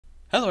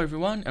Hello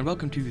everyone, and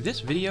welcome to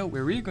this video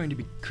where we're going to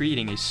be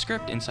creating a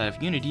script inside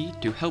of Unity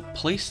to help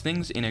place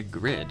things in a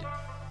grid.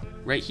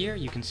 Right here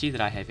you can see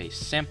that I have a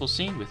sample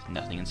scene with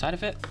nothing inside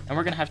of it, and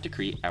we're going to have to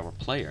create our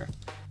player.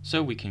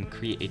 So we can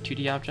create a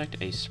 2D object,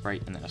 a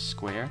sprite, and then a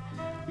square.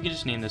 We can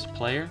just name this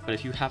player, but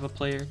if you have a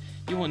player,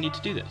 you won't need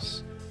to do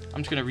this.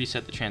 I'm just going to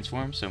reset the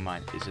transform so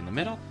mine is in the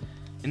middle,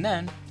 and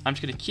then I'm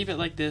just going to keep it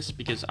like this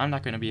because I'm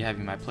not going to be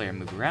having my player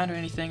move around or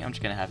anything. I'm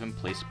just going to have him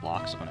place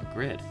blocks on a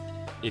grid.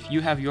 If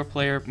you have your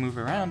player move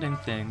around in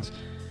things,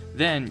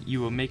 then you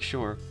will make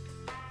sure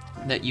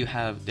that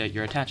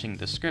you're attaching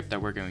the script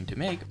that we're going to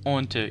make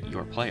onto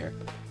your player.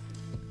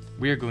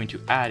 We are going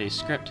to add a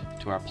script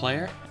to our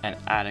player and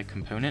add a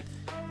component,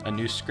 a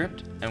new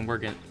script, and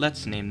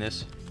let's name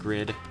this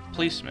grid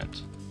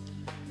placement.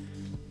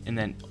 And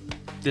then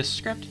this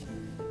script,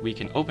 we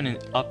can open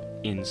it up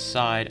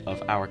inside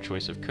of our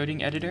choice of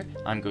coding editor.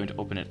 I'm going to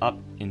open it up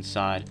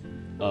inside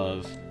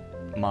of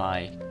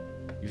my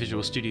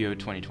Visual Studio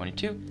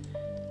 2022,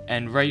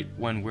 and right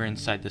when we're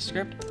inside the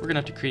script, we're gonna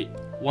have to create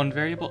one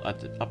variable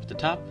up at the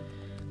top.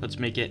 Let's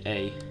make it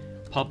a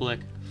public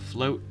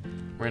float.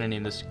 We're gonna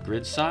name this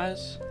grid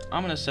size.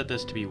 I'm gonna set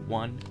this to be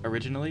 1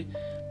 originally,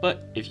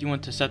 but if you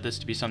want to set this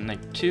to be something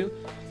like 2,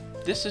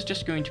 this is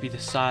just going to be the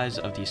size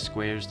of these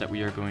squares that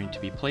we are going to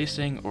be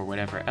placing, or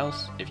whatever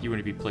else. If you want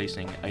to be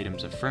placing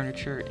items of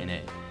furniture in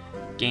a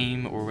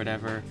game or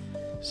whatever,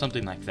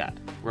 something like that.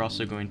 We're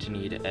also going to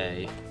need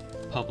a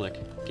public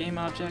game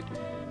object,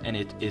 and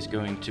it is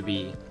going to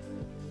be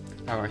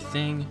our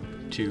thing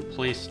to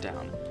place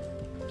down.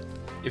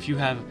 If you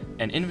have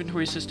an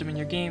inventory system in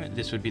your game,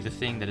 this would be the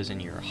thing that is in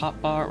your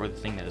hotbar or the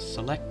thing that is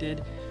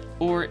selected,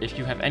 or if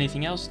you have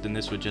anything else, then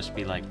this would just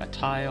be like a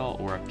tile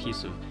or a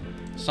piece of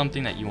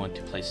something that you want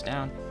to place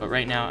down. But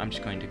right now I'm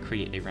just going to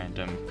create a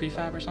random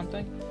prefab or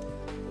something.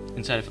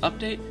 Inside of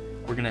update,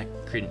 we're going to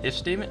create an if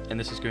statement, and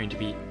this is going to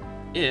be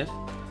if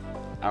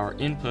our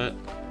input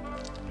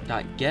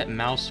get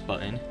mouse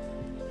button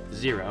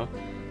 0,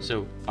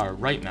 so our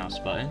right mouse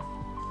button.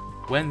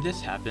 When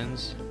this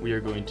happens, we are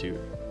going to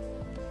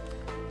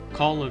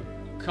call a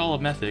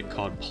method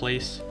called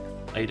place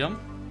item,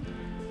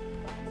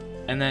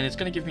 and then it's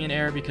going to give me an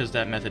error because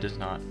that method is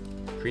not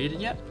created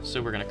yet.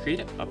 So we're going to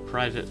create a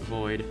private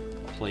void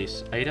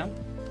place item,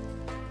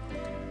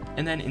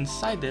 and then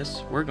inside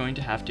this we're going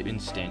to have to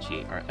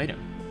instantiate our item.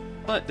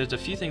 But there's a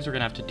few things we're going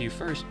to have to do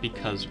first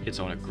because it's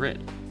on a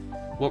grid.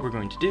 What we're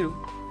going to do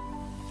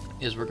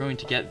is we're going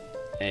to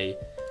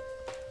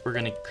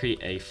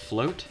create a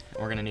float, and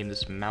we're going to name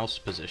this mouse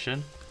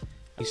position.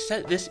 We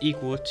set this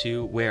equal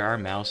to where our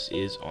mouse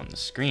is on the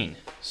screen.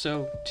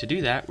 So to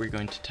do that, we're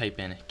going to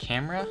type in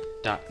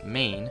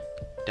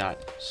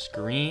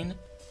camera.main.screen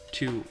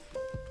to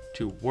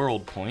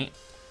world point,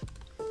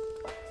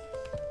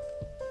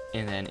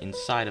 and then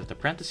inside of the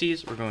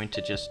parentheses we're going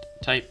to just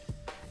type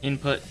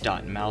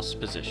input.mouse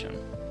position.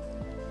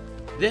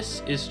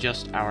 This is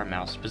just our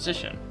mouse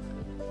position.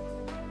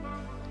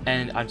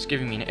 And I'm just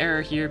giving me an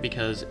error here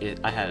because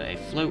I had a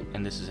float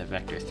and this is a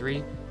vector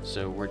 3,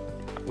 so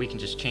we can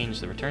just change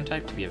the return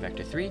type to be a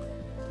vector 3.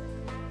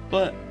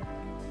 But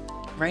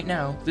right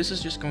now this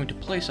is just going to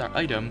place our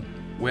item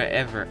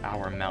wherever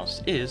our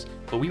mouse is,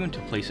 but we want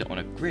to place it on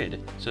a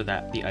grid so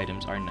that the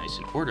items are nice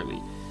and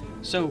orderly.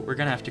 So we're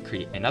going to have to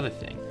create another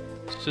thing.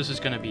 So this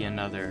is going to be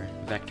another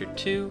vector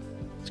 2.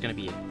 It's going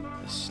to be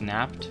a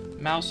snapped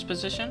mouse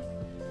position.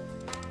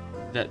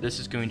 This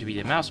is going to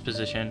be the mouse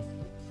position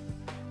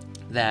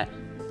that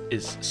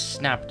is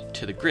snapped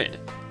to the grid.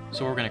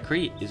 So what we're going to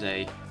create is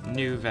a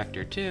new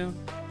vector 2,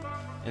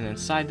 and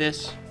inside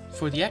this,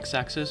 for the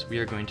x-axis, we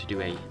are going to do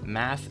a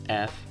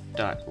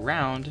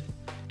mathf.round,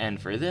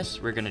 and for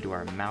this, we're going to do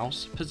our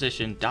mouse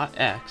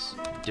position.x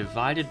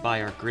divided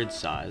by our grid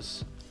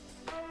size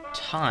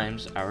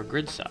times our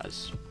grid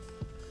size.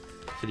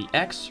 For the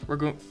x,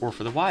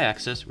 for the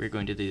y-axis, we're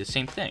going to do the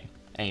same thing,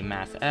 a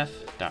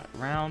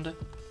mathf.round,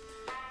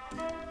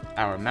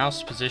 our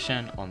mouse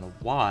position on the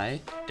y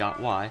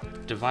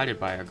divided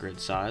by our grid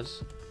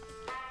size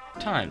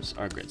times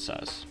our grid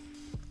size.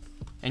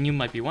 And you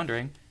might be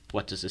wondering,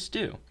 what does this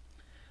do?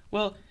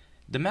 Well,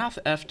 the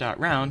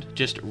mathf.round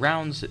just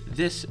rounds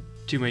this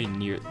to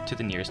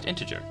the nearest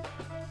integer.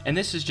 And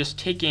this is just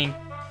taking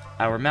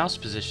our mouse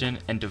position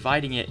and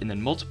dividing it and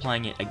then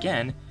multiplying it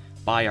again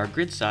by our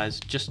grid size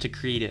just to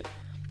create it.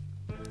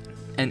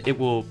 And it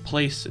will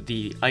place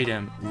the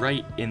item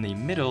right in the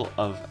middle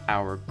of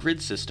our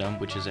grid system,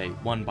 which is a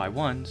 1 by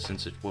 1,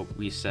 since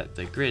we set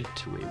the grid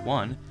to a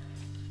 1.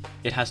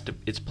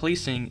 It's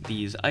placing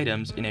these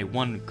items in a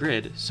 1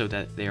 grid so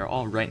that they are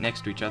all right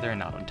next to each other and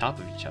not on top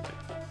of each other.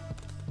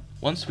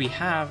 Once we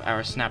have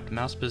our snapped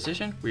mouse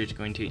position, we're just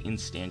going to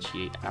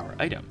instantiate our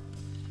item.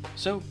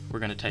 So we're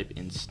going to type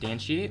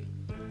instantiate,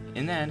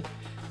 and then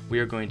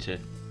we're going to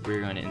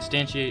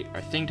instantiate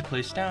our thing to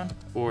place down,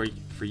 or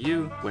for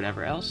you,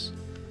 whatever else.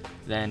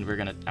 Then we're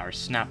going to our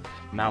snapped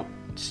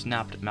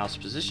mouse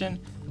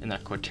position and the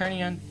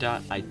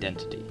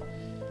quaternion.identity.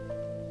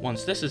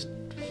 Once this is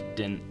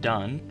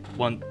done,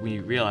 we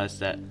realize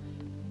that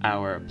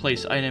our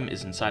place item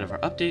is inside of our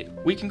update,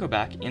 we can go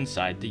back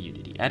inside the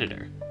Unity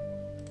editor.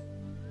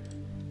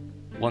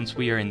 Once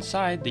we are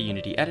inside the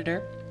Unity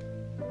editor,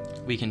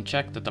 we can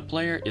check that the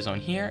player is on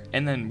here,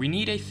 and then we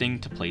need a thing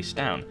to place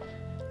down.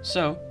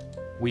 So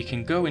we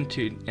can go in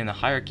the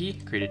hierarchy,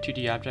 create a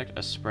 2D object,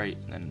 a sprite,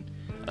 and then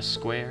a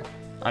square.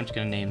 I'm just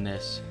going to name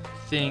this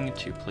thing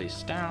to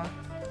place down,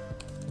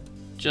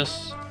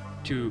 just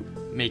to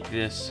make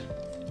this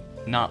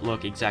not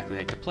look exactly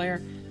like the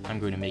player. I'm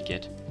going to make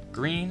it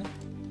green,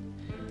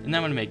 and then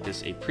I'm going to make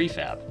this a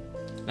prefab.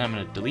 Then I'm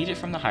going to delete it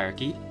from the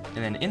hierarchy, and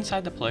then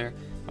inside the player,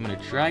 I'm going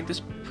to drag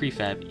this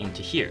prefab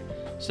into here,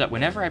 so that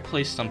whenever I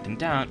place something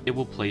down, it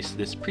will place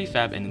this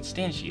prefab and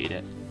instantiate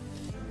it.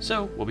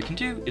 So what we can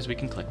do is we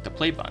can click the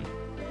play button.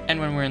 And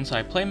when we're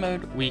inside play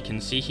mode, we can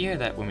see here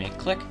that when we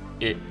click,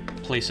 it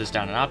places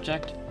down an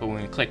object, but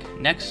when we click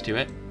next to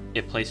it,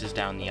 it places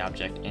down the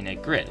object in a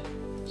grid,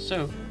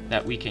 so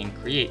that we can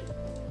create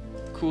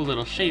cool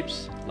little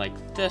shapes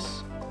like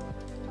this,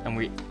 and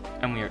we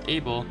are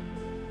able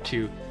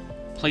to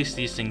place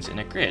these things in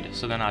a grid,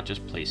 so they're not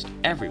just placed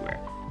everywhere.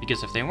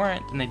 Because if they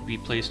weren't, then they'd be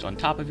placed on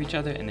top of each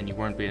other, and then you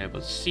weren't being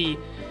able to see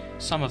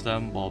some of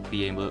them while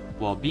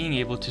being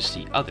able to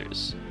see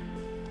others.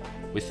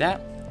 With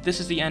that, this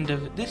is the end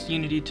of this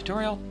Unity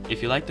tutorial.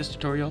 If you like this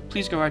tutorial,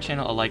 please give our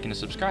channel a like and a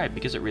subscribe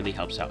because it really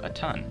helps out a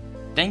ton.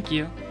 Thank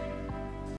you!